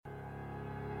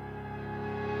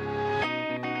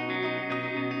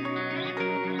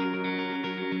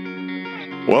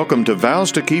Welcome to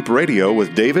Vows to Keep Radio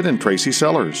with David and Tracy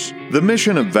Sellers. The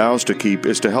mission of Vows to Keep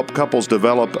is to help couples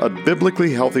develop a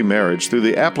biblically healthy marriage through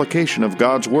the application of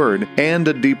God's Word and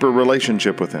a deeper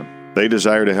relationship with Him. They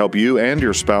desire to help you and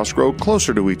your spouse grow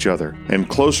closer to each other and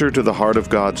closer to the heart of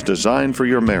God's design for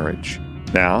your marriage.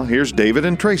 Now, here's David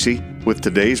and Tracy with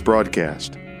today's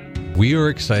broadcast. We are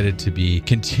excited to be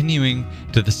continuing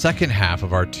to the second half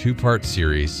of our two-part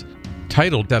series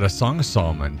titled "Out of Song of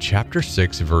Solomon, chapter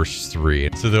 6, verse 3.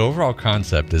 So the overall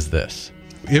concept is this.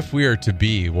 If we are to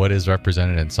be what is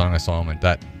represented in Song of Solomon,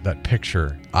 that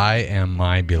picture, I am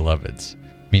my beloved's,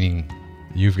 meaning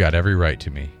you've got every right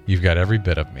to me. You've got every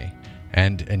bit of me.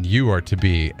 And you are to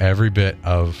be every bit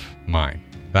of mine.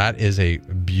 That is a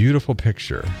beautiful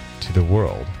picture to the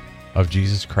world of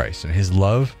Jesus Christ and His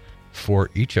love for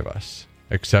each of us,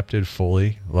 accepted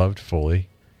fully, loved fully,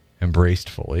 embraced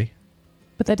fully.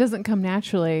 But that doesn't come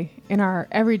naturally in our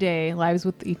everyday lives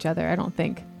with each other, I don't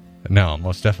think. No,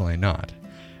 most definitely not.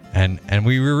 And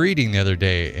we were reading the other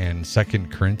day in 2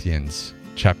 Corinthians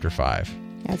chapter 5.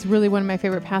 Yeah, it's really one of my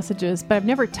favorite passages, but I've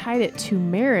never tied it to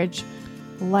marriage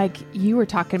like you were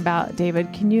talking about,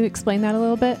 David. Can you explain that a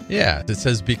little bit? Yeah, it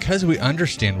says, because we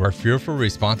understand our fearful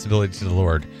responsibility to the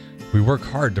Lord, we work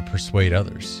hard to persuade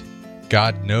others.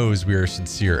 God knows we are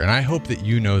sincere, and I hope that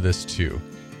you know this too.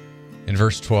 In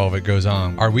verse 12, it goes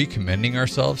on, are we commending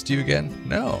ourselves to you again?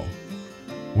 No.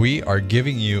 We are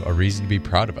giving you a reason to be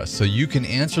proud of us, so you can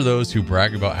answer those who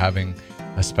brag about having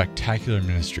a spectacular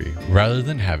ministry rather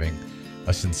than having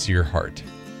a sincere heart.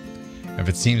 If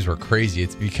it seems we're crazy,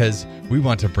 it's because we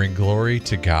want to bring glory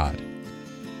to God.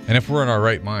 And if we're in our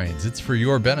right minds, it's for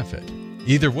your benefit.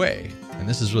 Either way, and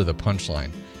this is really the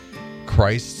punchline,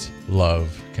 Christ's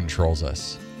love controls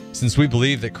us. Since we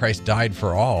believe that Christ died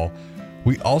for all,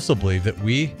 we also believe that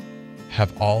we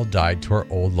have all died to our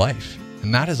old life.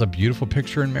 And that is a beautiful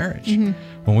picture in marriage. Mm-hmm.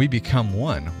 When we become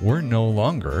one, we're no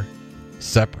longer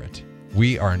separate.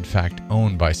 We are in fact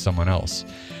owned by someone else.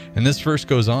 And this verse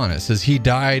goes on. It says, He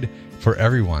died for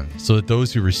everyone, so that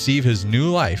those who receive His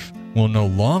new life will no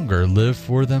longer live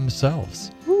for themselves.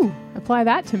 Ooh, apply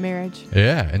that to marriage.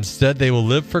 Yeah, instead they will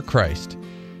live for Christ,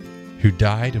 who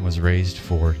died and was raised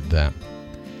for them.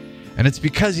 And it's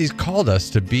because He's called us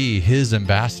to be His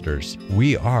ambassadors.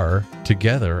 We are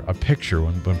together a picture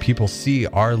when people see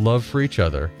our love for each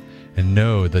other and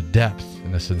know the depth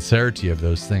and the sincerity of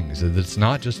those things. That it's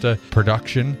not just a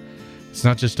production, it's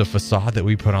not just a facade that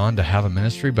we put on to have a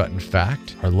ministry, but in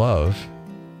fact, our love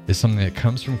is something that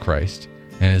comes from Christ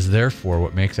and is therefore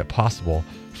what makes it possible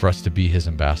for us to be His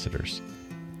ambassadors.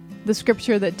 The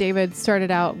scripture that David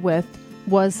started out with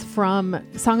was from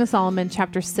Song of Solomon,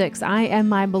 chapter 6. I am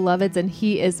my beloved's and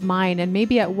he is mine. And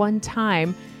maybe at one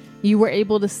time you were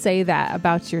able to say that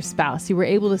about your spouse. You were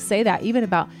able to say that even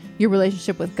about your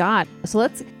relationship with God. So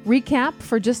let's recap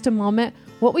for just a moment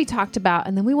what we talked about,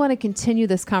 and then we want to continue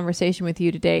this conversation with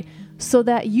you today so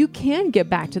that you can get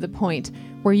back to the point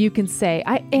where you can say,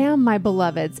 I am my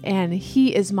beloved's and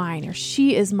he is mine or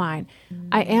she is mine.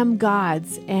 I am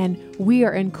God's and we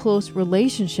are in close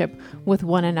relationship with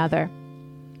one another.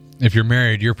 If you're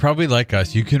married, you're probably like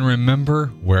us. You can remember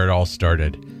where it all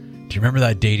started. Do you remember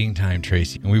that dating time,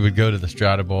 Tracy? And we would go to the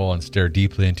Strata Bowl and stare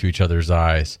deeply into each other's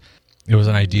eyes. It was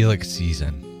an idyllic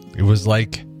season. It was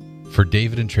like for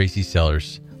David and Tracy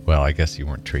Sellers. Well, I guess you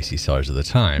weren't Tracy Sellers at the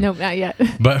time. No, not yet.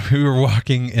 But we were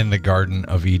walking in the Garden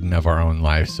of Eden of our own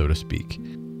lives, so to speak.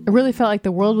 It really felt like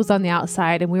the world was on the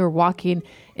outside and we were walking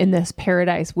in this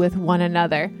paradise with one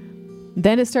another.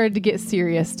 Then it started to get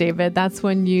serious, David. That's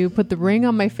when you put the ring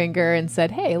on my finger and said,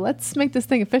 hey, let's make this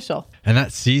thing official. And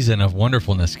that season of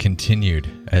wonderfulness continued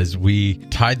as we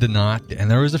tied the knot, and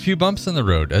there was a few bumps in the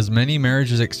road, as many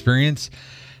marriages experience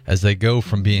as they go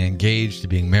from being engaged to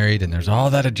being married, and there's all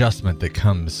that adjustment that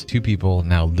comes to people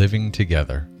now living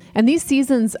together. And these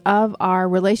seasons of our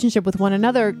relationship with one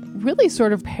another really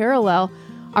sort of parallel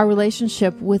our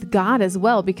relationship with God as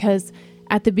well, because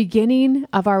at the beginning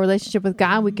of our relationship with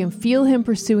God, we can feel Him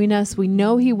pursuing us. We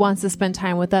know He wants to spend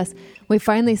time with us. We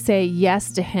finally say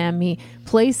yes to Him. He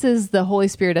places the Holy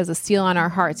Spirit as a seal on our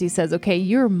hearts. He says, okay,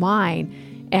 you're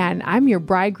mine and I'm your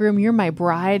bridegroom. You're my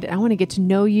bride. I want to get to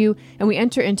know you. And we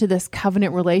enter into this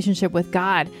covenant relationship with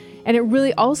God. And it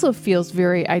really also feels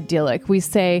very idyllic. We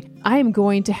say, I am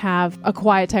going to have a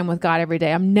quiet time with God every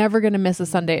day. I'm never going to miss a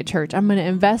Sunday at church. I'm going to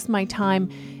invest my time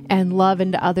and love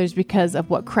into others because of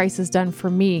what Christ has done for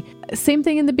me. Same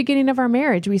thing in the beginning of our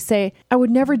marriage. We say, I would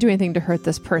never do anything to hurt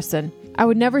this person. I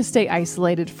would never stay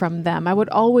isolated from them. I would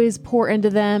always pour into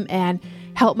them and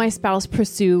help my spouse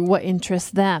pursue what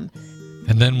interests them.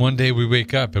 And then one day we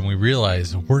wake up and we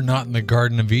realize we're not in the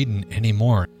Garden of Eden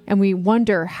anymore. And we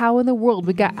wonder how in the world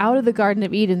we got out of the Garden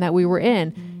of Eden that we were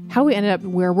in, how we ended up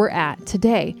where we're at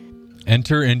today.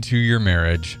 Enter into your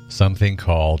marriage something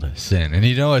called sin. And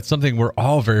it's something we're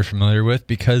all very familiar with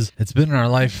because it's been in our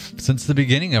life since the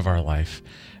beginning of our life.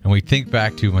 And we think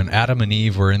back to when Adam and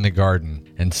Eve were in the garden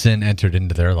and sin entered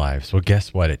into their lives. Well,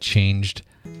 guess what? It changed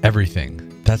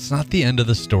everything. That's not the end of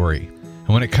the story. And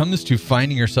when it comes to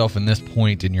finding yourself in this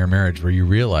point in your marriage where you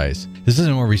realize this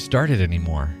isn't where we started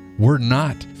anymore, we're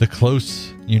not the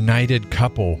close, united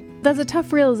couple. That's a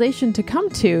tough realization to come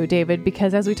to, David,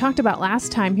 because as we talked about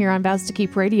last time here on Vows to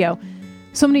Keep Radio,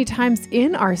 so many times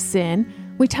in our sin,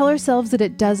 we tell ourselves that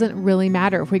it doesn't really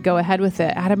matter if we go ahead with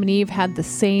it. Adam and Eve had the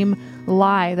same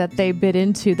lie that they bit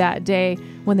into that day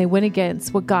when they went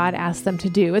against what God asked them to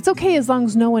do. It's okay as long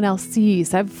as no one else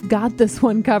sees. I've got this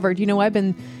one covered. I've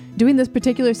been doing this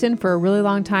particular sin for a really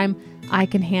long time. I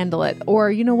can handle it. Or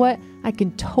you know what? I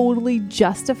can totally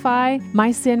justify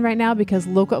my sin right now because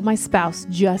look what my spouse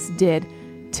just did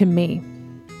to me.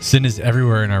 Sin is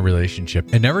everywhere in our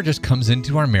relationship. It never just comes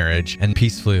into our marriage and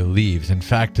peacefully leaves. In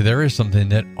fact, there is something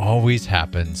that always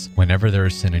happens whenever there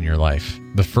is sin in your life.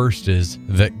 The first is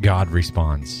that God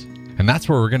responds. And that's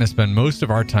where we're going to spend most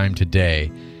of our time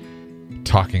today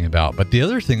talking about. But the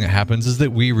other thing that happens is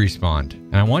that we respond.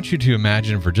 And I want you to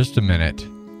imagine for just a minute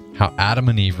how Adam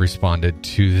and Eve responded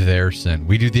to their sin.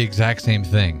 We do the exact same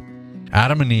thing.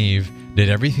 Adam and Eve did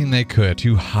everything they could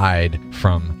to hide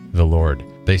from the Lord.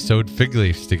 They sewed fig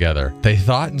leaves together. They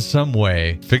thought in some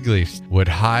way fig leaves would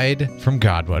hide from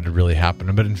God what had really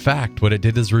happened. But in fact, what it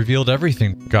did is revealed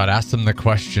everything. God asked them the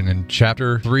question in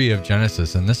chapter 3 of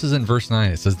Genesis. And this is in verse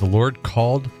 9. It says, "The Lord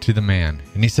called to the man,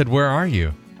 and he said, 'Where are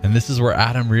you?' And this is where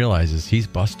Adam realizes he's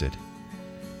busted."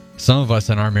 Some of us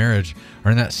in our marriage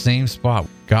are in that same spot.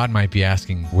 God might be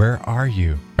asking, "Where are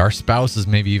you?" Our spouse is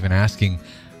maybe even asking,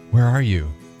 "Where are you?"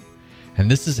 And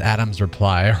this is Adam's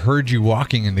reply. "I heard you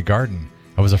walking in the garden.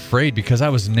 I was afraid because I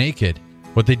was naked."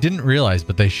 What they didn't realize,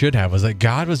 but they should have, was that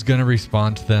God was going to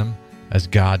respond to them as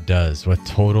God does, with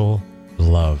total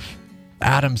love.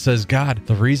 Adam says, "God,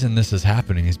 the reason this is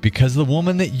happening is because of the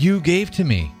woman that you gave to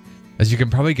me." As you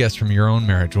can probably guess from your own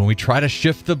marriage, when we try to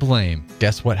shift the blame,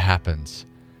 guess what happens?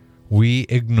 We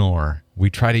ignore, we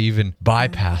try to even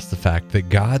bypass the fact that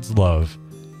God's love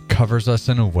covers us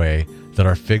in a way that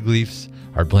our fig leaves,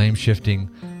 our blame shifting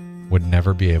would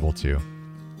never be able to.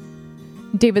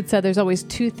 David said there's always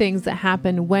two things that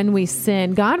happen when we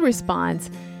sin. God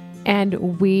responds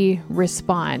and we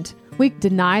respond. We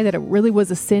deny that it really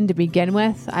was a sin to begin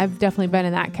with. I've definitely been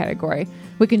in that category.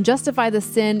 We can justify the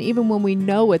sin even when we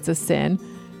know it's a sin.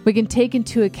 We can take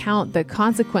into account the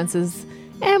consequences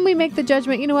and we make the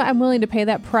judgment, you know what, I'm willing to pay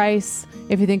that price.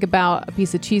 If you think about a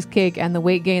piece of cheesecake and the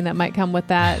weight gain that might come with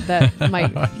that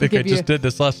might I think I just did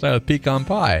this last night with pecan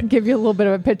pie. Give you a little bit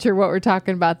of a picture of what we're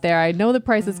talking about there. I know the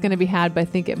price that's going to be had, but I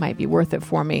think it might be worth it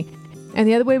for me. And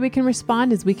the other way we can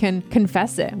respond is we can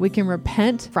confess it. We can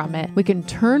repent from it. We can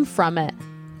turn from it.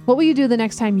 What will you do the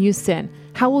next time you sin?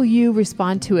 How will you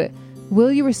respond to it?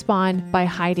 Will you respond by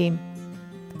hiding?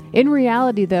 In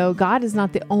reality, though, God is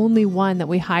not the only one that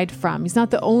we hide from. He's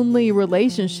not the only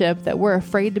relationship that we're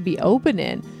afraid to be open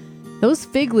in. Those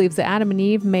fig leaves that Adam and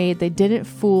Eve made, they didn't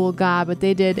fool God, but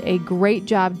they did a great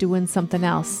job doing something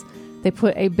else. They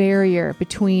put a barrier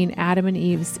between Adam and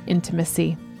Eve's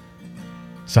intimacy.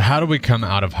 So how do we come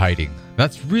out of hiding?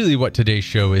 That's really what today's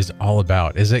show is all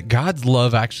about, is that God's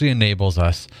love actually enables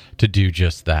us to do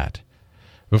just that.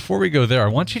 Before we go there, I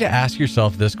want you to ask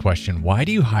yourself this question. Why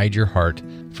do you hide your heart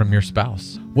from your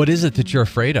spouse? What is it that you're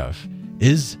afraid of?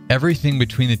 Is everything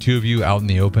between the two of you out in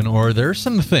the open, or are there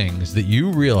some things that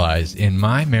you realize in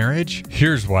my marriage?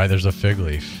 Here's why there's a fig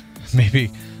leaf.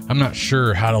 Maybe I'm not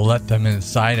sure how to let them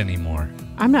inside anymore.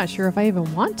 I'm not sure if I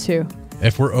even want to.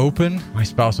 If we're open, my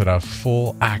spouse would have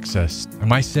full access, and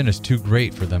my sin is too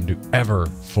great for them to ever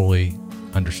fully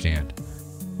understand.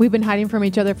 We've been hiding from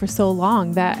each other for so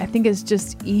long that I think it's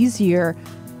just easier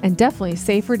and definitely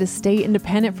safer to stay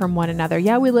independent from one another.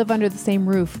 Yeah, we live under the same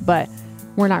roof, but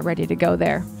we're not ready to go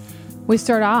there. We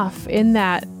start off in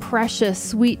that precious,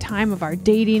 sweet time of our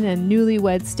dating and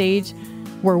newlywed stage.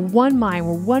 We're one mind,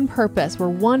 we're one purpose, we're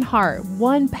one heart,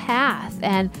 one path,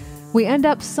 and we end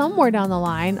up somewhere down the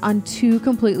line on two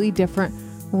completely different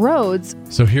roads.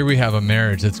 So here we have a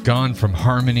marriage that's gone from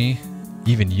harmony,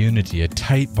 even unity, a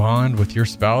tight bond with your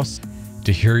spouse,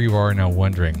 to here you are now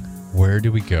wondering, where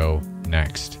do we go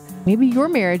next? Maybe your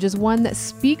marriage is one that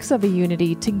speaks of a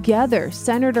unity together,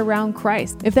 centered around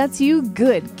Christ. If that's you,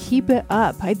 good, keep it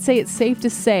up. I'd say it's safe to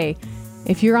say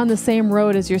If you're on the same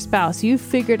road as your spouse, you've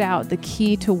figured out the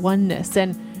key to oneness.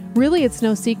 And really, it's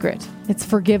no secret. It's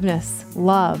forgiveness,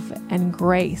 love, and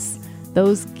grace.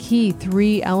 Those key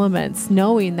 3 elements,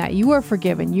 knowing that you are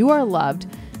forgiven, you are loved,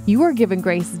 you are given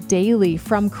grace daily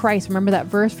from Christ. Remember that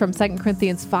verse from 2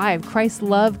 Corinthians 5, Christ's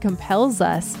love compels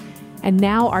us, and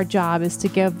now our job is to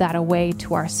give that away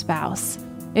to our spouse.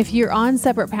 If you're on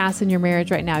separate paths in your marriage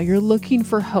right now, you're looking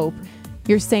for hope,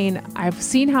 you're saying, I've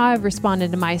seen how I've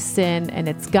responded to my sin and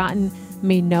it's gotten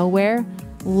me nowhere.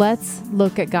 Let's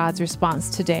look at God's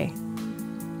response today.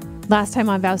 Last time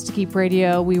on Vows to Keep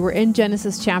Radio, we were in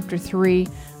Genesis chapter 3.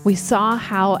 We saw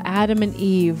how Adam and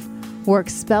Eve were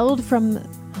expelled from,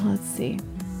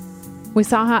 We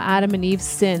saw how Adam and Eve's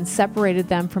sin separated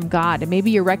them from God. And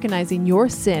maybe you're recognizing your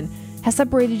sin has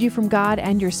separated you from God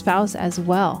and your spouse as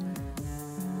well.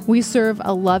 We serve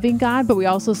a loving God, but we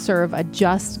also serve a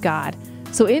just God.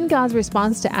 So in God's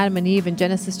response to Adam and Eve in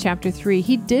Genesis chapter 3,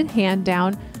 he did hand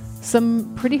down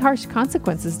some pretty harsh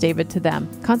consequences, David, to them.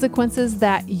 Consequences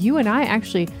that you and I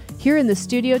actually, here in the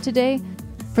studio today,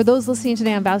 for those listening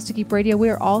today on Vows to Keep Radio, we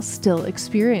are all still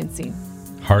experiencing.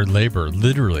 Hard labor,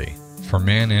 literally, for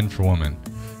man and for woman.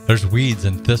 There's weeds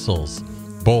and thistles,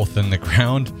 both in the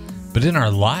ground, but in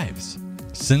our lives.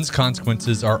 Sin's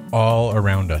consequences are all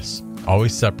around us,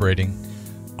 always separating,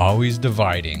 always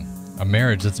dividing. A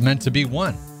marriage that's meant to be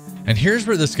one. And here's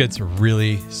where this gets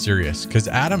really serious, because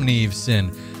Adam and Eve's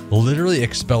sin literally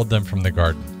expelled them from the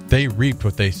garden. They reaped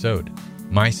what they sowed.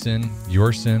 My sin,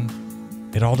 your sin,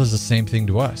 it all does the same thing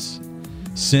to us.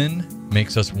 Sin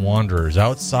makes us wanderers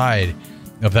outside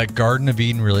of that Garden of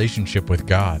Eden relationship with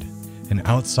God and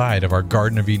outside of our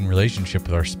Garden of Eden relationship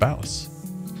with our spouse.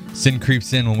 Sin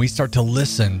creeps in when we start to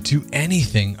listen to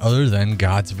anything other than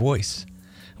God's voice.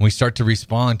 We start to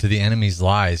respond to the enemy's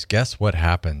lies. Guess what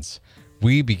happens?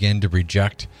 We begin to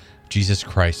reject Jesus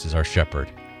Christ as our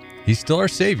shepherd. He's still our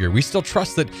Savior. We still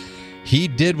trust that he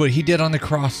did what he did on the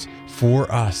cross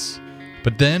for us.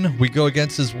 But then we go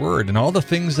against his word and all the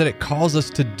things that it calls us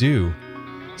to do.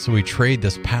 So we trade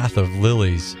this path of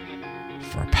lilies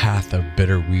for a path of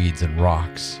bitter weeds and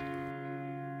rocks.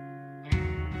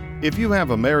 If you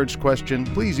have a marriage question,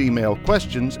 please email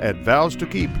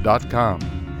questions@vowstokeep.com.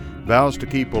 Vows to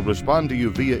Keep will respond to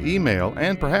you via email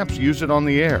and perhaps use it on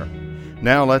the air.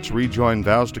 Now let's rejoin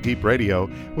Vows to Keep Radio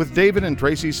with David and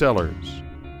Tracy Sellers.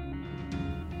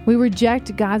 We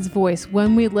reject God's voice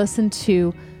when we listen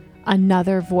to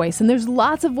another voice. And there's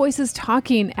lots of voices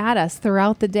talking at us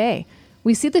throughout the day.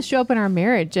 We see this show up in our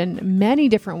marriage in many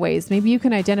different ways. Maybe you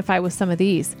can identify with some of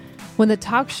these. When the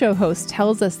talk show host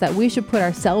tells us that we should put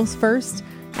ourselves first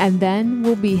and then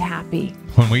we'll be happy.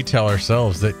 When we tell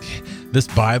ourselves that this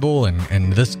Bible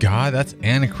and this God, that's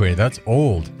antiquated, that's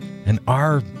old. And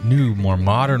our new, more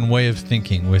modern way of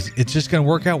thinking it's just going to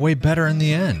work out way better in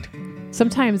the end.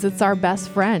 Sometimes it's our best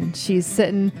friend. She's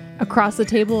sitting across the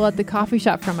table at the coffee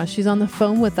shop from us. She's on the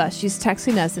phone with us. She's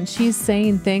texting us and she's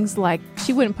saying things like,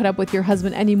 she wouldn't put up with your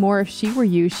husband anymore if she were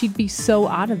you. She'd be so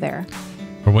out of there.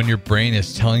 Or when your brain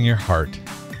is telling your heart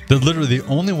that literally the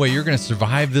only way you're going to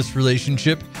survive this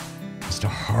relationship is to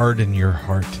harden your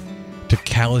heart, to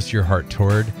callous your heart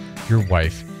toward your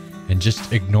wife and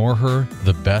just ignore her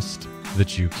the best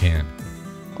that you can.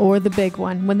 Or the big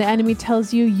one, when the enemy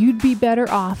tells you you'd be better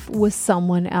off with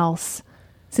someone else.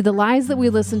 See, the lies that we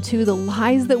listen to, the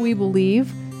lies that we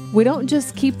believe, we don't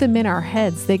just keep them in our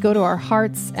heads. They go to our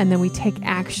hearts and then we take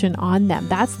action on them.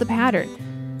 That's the pattern.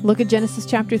 Look at Genesis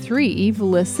chapter 3. Eve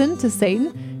listened to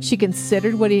Satan. She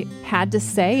considered what he had to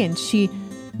say and she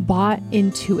bought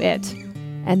into it.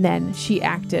 And then she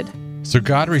acted. So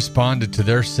God responded to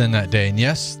their sin that day. And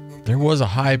yes, there was a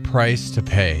high price to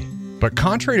pay. But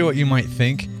contrary to what you might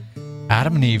think,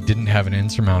 Adam and Eve didn't have an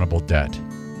insurmountable debt.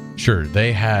 Sure,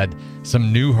 they had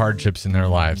some new hardships in their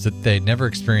lives that they'd never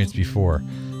experienced before.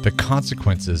 The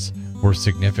consequences were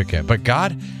significant. But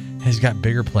God has got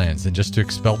bigger plans than just to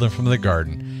expel them from the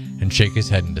garden and shake his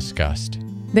head in disgust.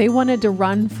 They wanted to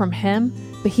run from him,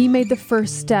 but he made the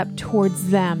first step towards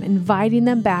them, inviting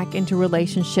them back into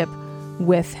relationship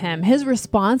with him. His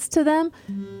response to them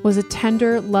was a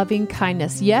tender, loving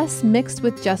kindness, yes, mixed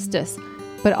with justice,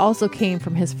 but also came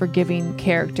from his forgiving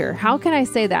character. How can I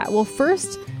say that? Well,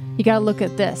 first, you got to look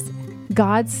at this.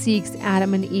 God seeks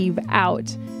Adam and Eve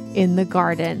out in the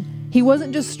garden. He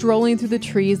wasn't just strolling through the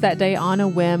trees that day on a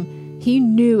whim. He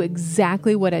knew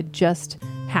exactly what had just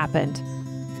happened.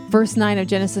 Verse 9 of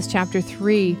Genesis chapter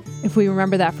 3, if we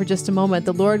remember that for just a moment,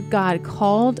 the Lord God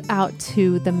called out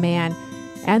to the man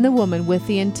and the woman with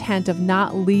the intent of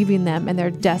not leaving them in their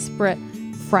desperate,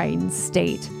 frightened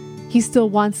state. He still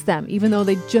wants them, even though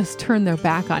they just turned their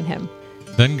back on him.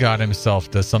 Then God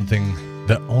himself does something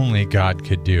that only God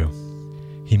could do.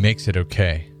 He makes it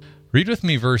okay. Read with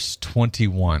me verse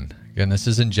 21. Again, this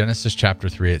is in Genesis chapter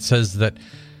 3. It says that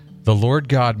the Lord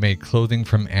God made clothing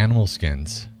from animal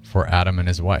skins for Adam and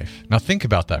his wife. Now think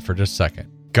about that for just a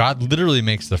second. God literally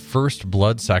makes the first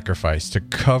blood sacrifice to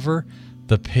cover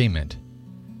the payment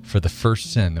for the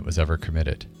first sin that was ever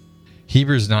committed.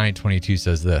 Hebrews 9:22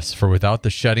 says this, "For without the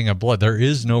shedding of blood, there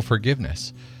is no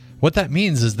forgiveness." What that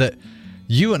means is that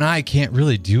you and I can't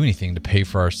really do anything to pay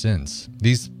for our sins.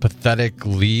 These pathetic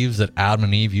leaves that Adam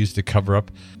and Eve used to cover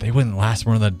up, they wouldn't last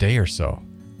more than a day or so.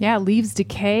 Yeah, leaves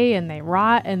decay and they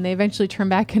rot and they eventually turn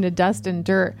back into dust and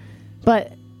dirt.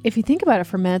 But if you think about it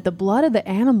for a minute, the blood of the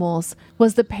animals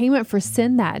was the payment for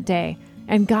sin that day.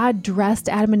 And God dressed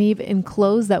Adam and Eve in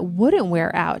clothes that wouldn't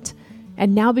wear out.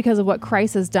 And now because of what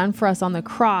Christ has done for us on the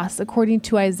cross, according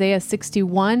to Isaiah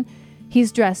 61,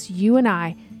 he's dressed you and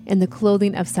I in the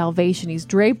clothing of salvation. He's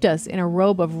draped us in a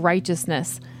robe of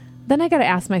righteousness. Then I got to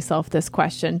ask myself this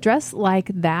question. Dressed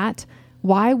like that,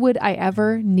 why would I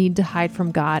ever need to hide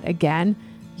from God again?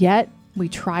 Yet we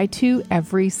try to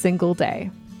every single day.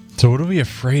 So what are we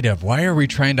afraid of? Why are we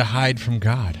trying to hide from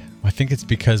God? I think it's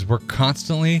because we're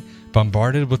constantly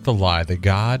bombarded with the lie that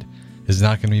God is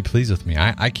not going to be pleased with me.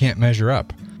 I can't measure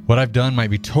up. What I've done might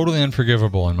be totally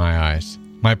unforgivable in my eyes.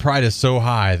 My pride is so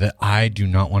high that I do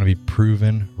not want to be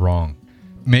proven wrong.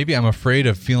 Maybe I'm afraid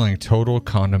of feeling total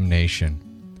condemnation.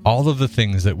 All of the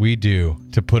things that we do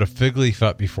to put a fig leaf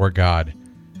up before God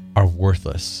are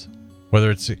worthless. Whether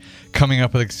it's coming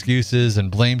up with excuses and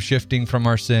blame shifting from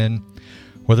our sin,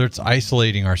 whether it's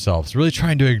isolating ourselves, really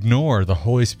trying to ignore the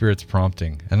Holy Spirit's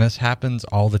prompting. And this happens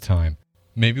all the time.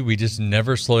 Maybe we just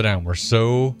never slow down. We're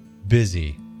so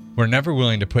busy. We're never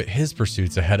willing to put His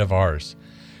pursuits ahead of ours.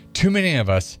 Too many of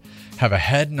us have a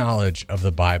head knowledge of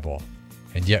the Bible,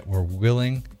 and yet we're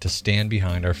willing to stand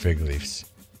behind our fig leaves.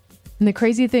 And the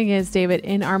crazy thing is, David,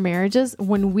 in our marriages,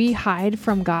 when we hide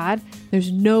from God,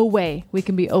 there's no way we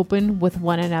can be open with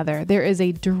one another. There is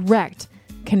a direct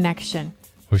connection.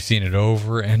 We've seen it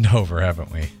over and over,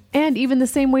 haven't we? And even the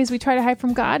same ways we try to hide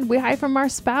from God, we hide from our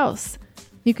spouse.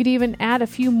 You could even add a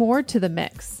few more to the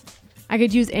mix. I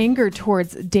could use anger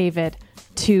towards David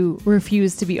to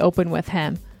refuse to be open with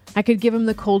him. I could give him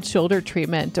the cold shoulder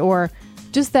treatment, or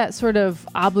just that sort of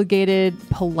obligated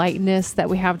politeness that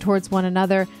we have towards one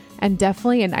another. And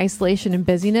definitely in isolation and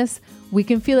busyness, we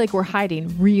can feel like we're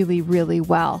hiding really, really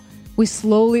well. We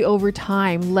slowly over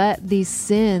time let these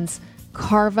sins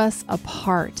carve us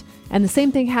apart. And the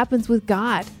same thing happens with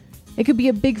God. It could be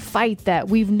a big fight that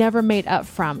we've never made up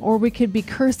from, or we could be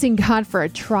cursing God for a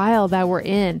trial that we're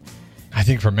in. I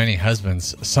think for many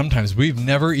husbands, sometimes we've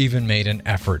never even made an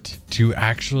effort to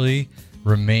actually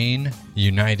remain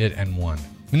united and one.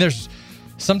 I mean, there's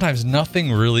sometimes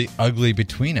nothing really ugly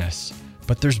between us,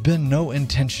 but there's been no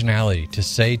intentionality to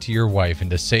say to your wife and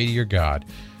to say to your God,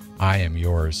 I am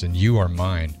yours and you are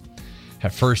mine.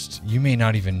 At first, you may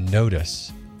not even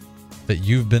notice that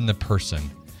you've been the person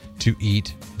to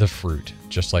eat the fruit,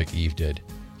 just like Eve did.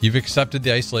 You've accepted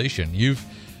the isolation. You've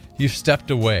stepped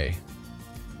away.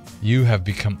 You have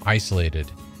become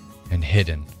isolated and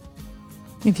hidden.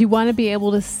 If you want to be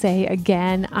able to say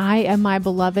again, I am my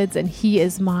beloved's and he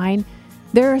is mine,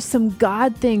 there are some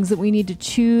God things that we need to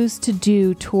choose to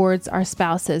do towards our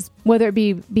spouses, whether it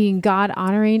be being God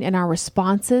honoring in our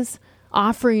responses,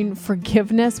 offering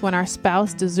forgiveness when our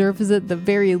spouse deserves it the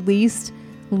very least,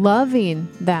 loving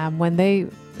them when they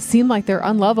seem like they're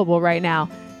unlovable right now,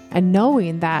 and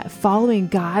knowing that following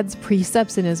God's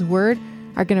precepts in His Word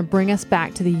are going to bring us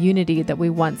back to the unity that we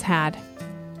once had.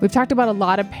 We've talked about a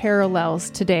lot of parallels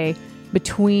today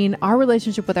between our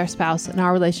relationship with our spouse and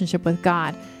our relationship with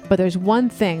God, but there's one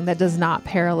thing that does not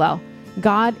parallel.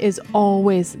 God is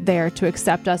always there to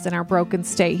accept us in our broken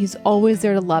state. He's always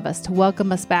there to love us, to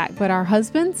welcome us back. But our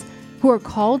husbands who are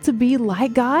called to be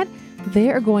like God, they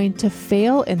are going to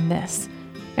fail in this.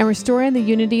 And restoring the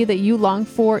unity that you long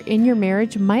for in your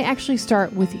marriage might actually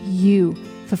start with you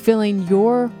fulfilling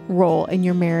your role in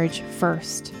your marriage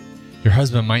first. Your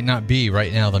husband might not be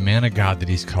right now the man of God that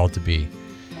he's called to be.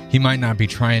 He might not be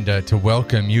trying to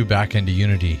welcome you back into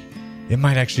unity. It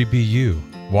might actually be you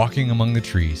walking among the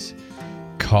trees,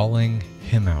 calling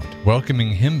him out,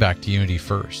 welcoming him back to unity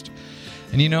first.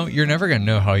 And you're never going to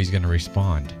know how he's going to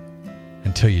respond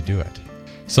until you do it.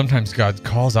 Sometimes God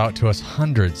calls out to us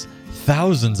hundreds,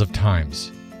 thousands of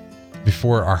times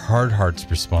before our hard hearts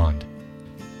respond.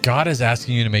 God is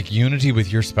asking you to make unity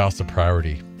with your spouse a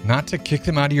priority, not to kick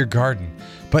them out of your garden,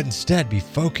 but instead be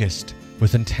focused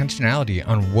with intentionality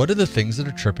on what are the things that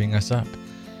are tripping us up,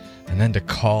 and then to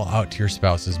call out to your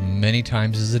spouse as many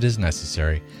times as it is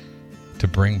necessary to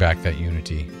bring back that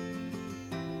unity.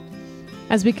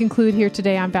 As we conclude here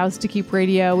today on Vows to Keep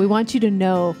Radio, we want you to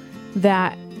know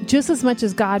that just as much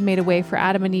as God made a way for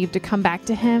Adam and Eve to come back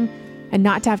to him and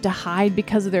not to have to hide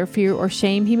because of their fear or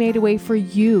shame, he made a way for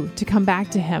you to come back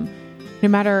to him. No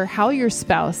matter how your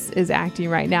spouse is acting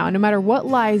right now, no matter what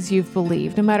lies you've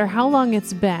believed, no matter how long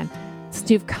it's been since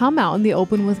you've come out in the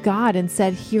open with God and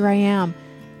said, here I am.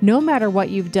 No matter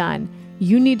what you've done,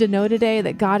 you need to know today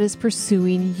that God is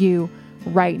pursuing you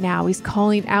right now. He's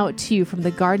calling out to you from the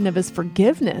garden of his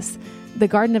forgiveness, the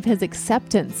garden of his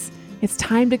acceptance. It's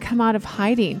time to come out of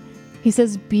hiding. He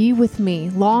says, be with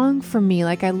me, long for me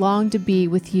like I long to be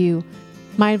with you.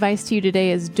 My advice to you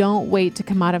today is don't wait to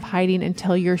come out of hiding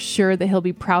until you're sure that he'll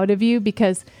be proud of you,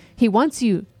 because he wants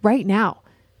you right now,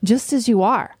 just as you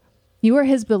are. You are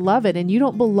his beloved, and you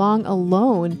don't belong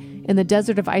alone in the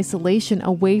desert of isolation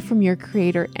away from your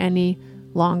Creator any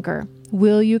longer.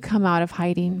 Will you come out of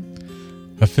hiding?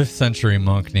 A 5th century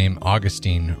monk named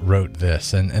Augustine wrote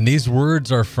this, and these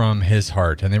words are from his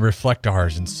heart, and they reflect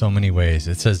ours in so many ways.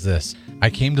 It says this: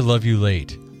 I came to love you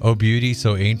late, O beauty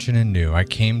so ancient and new, I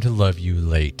came to love you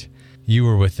late. You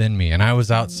were within me, and I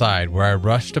was outside, where I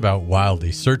rushed about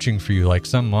wildly, searching for you like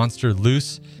some monster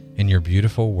loose in your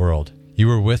beautiful world. You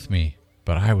were with me,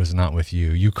 but I was not with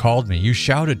you. You called me, you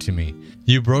shouted to me.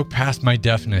 You broke past my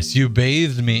deafness. You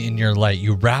bathed me in your light.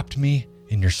 You wrapped me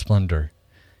in your splendor.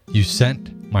 You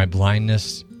sent my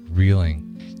blindness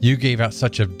reeling. You gave out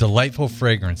such a delightful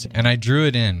fragrance, and I drew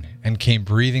it in and came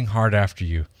breathing hard after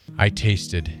you. I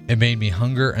tasted. It made me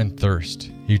hunger and thirst.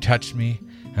 You touched me,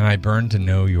 and I burned to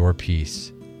know your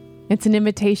peace. It's an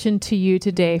invitation to you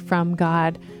today from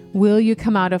God. Will you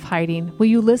come out of hiding? Will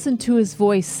you listen to his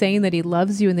voice saying that he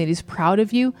loves you and that he's proud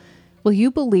of you? Will you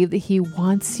believe that he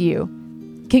wants you?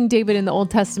 King David in the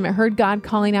Old Testament heard God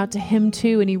calling out to him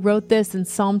too, and he wrote this in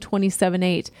Psalm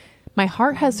 27:8. My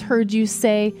heart has heard you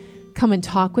say, come and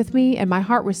talk with me, and my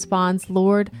heart responds,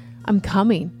 Lord, I'm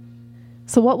coming.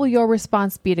 So what will your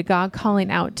response be to God calling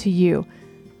out to you?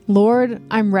 Lord,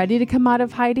 I'm ready to come out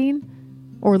of hiding,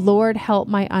 or Lord, help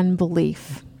my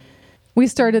unbelief. We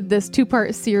started this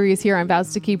 2-part series here on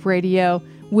Vows to Keep Radio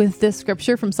with this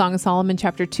scripture from Song of Solomon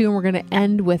chapter 2, and we're going to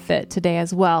end with it today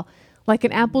as well. Like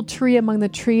an apple tree among the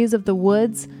trees of the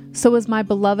woods, so is my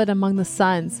beloved among the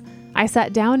sons. I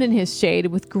sat down in his shade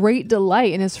with great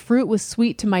delight, and his fruit was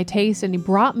sweet to my taste, and he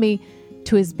brought me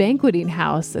to his banqueting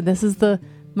house. And this is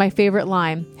my favorite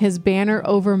line. His banner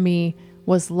over me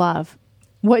was love.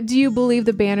 What do you believe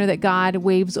the banner that God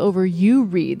waves over you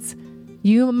reads?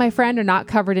 You, my friend, are not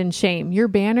covered in shame. Your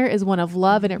banner is one of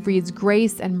love, and it reads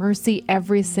grace and mercy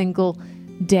every single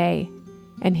day.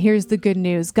 And here's the good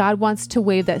news. God wants to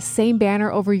wave that same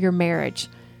banner over your marriage.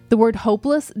 The word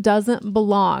hopeless doesn't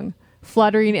belong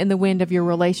fluttering in the wind of your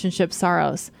relationship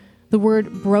sorrows. The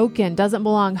word broken doesn't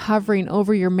belong hovering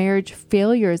over your marriage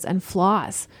failures and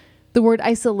flaws. The word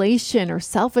isolation or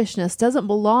selfishness doesn't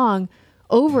belong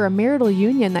over a marital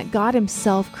union that God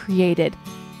himself created.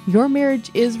 Your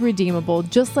marriage is redeemable,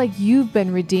 just like you've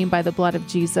been redeemed by the blood of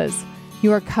Jesus.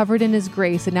 You are covered in his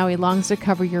grace, and now he longs to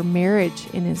cover your marriage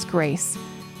in his grace.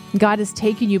 God is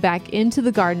taking you back into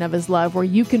the garden of his love, where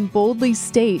you can boldly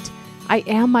state, I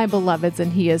am my beloved's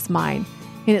and he is mine.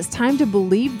 And it's time to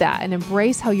believe that and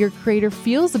embrace how your Creator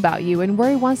feels about you and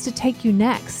where he wants to take you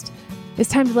next. It's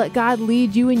time to let God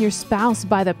lead you and your spouse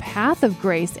by the path of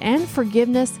grace and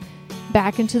forgiveness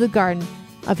back into the garden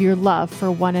of your love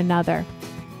for one another.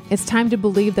 It's time to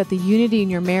believe that the unity in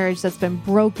your marriage that's been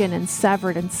broken and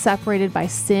severed and separated by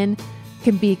sin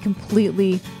can be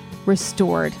completely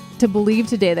restored. To believe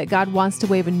today that God wants to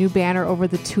wave a new banner over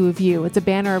the two of you. It's a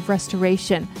banner of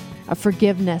restoration, of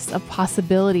forgiveness, of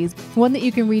possibilities, one that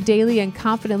you can read daily and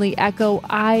confidently echo,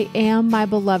 I am my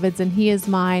beloved's and he is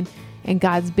mine, and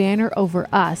God's banner over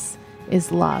us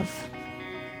is love.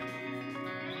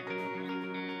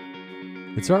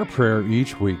 It's our prayer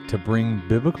each week to bring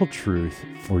biblical truth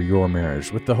for your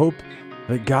marriage with the hope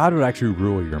that God would actually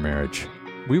rule your marriage.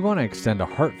 We want to extend a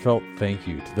heartfelt thank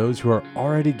you to those who are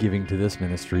already giving to this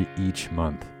ministry each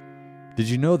month. Did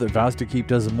you know that Vows to Keep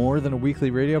does more than a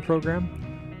weekly radio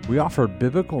program? We offer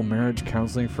biblical marriage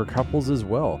counseling for couples as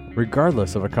well,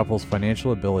 regardless of a couple's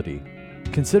financial ability.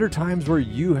 Consider times where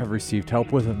you have received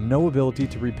help with no ability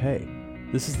to repay.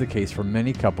 This is the case for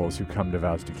many couples who come to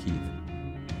Vows to Keep.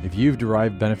 If you've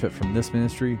derived benefit from this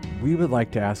ministry, we would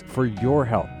like to ask for your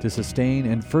help to sustain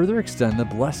and further extend the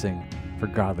blessing for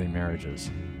godly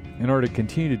marriages. In order to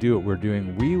continue to do what we're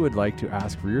doing, we would like to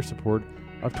ask for your support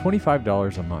of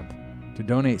 $25 a month. To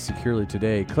donate securely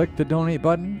today, click the donate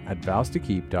button at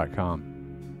vowstokeep.com.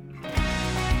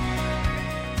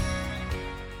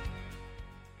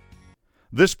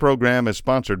 This program is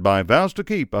sponsored by Vows to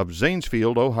Keep of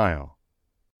Zanesfield, Ohio.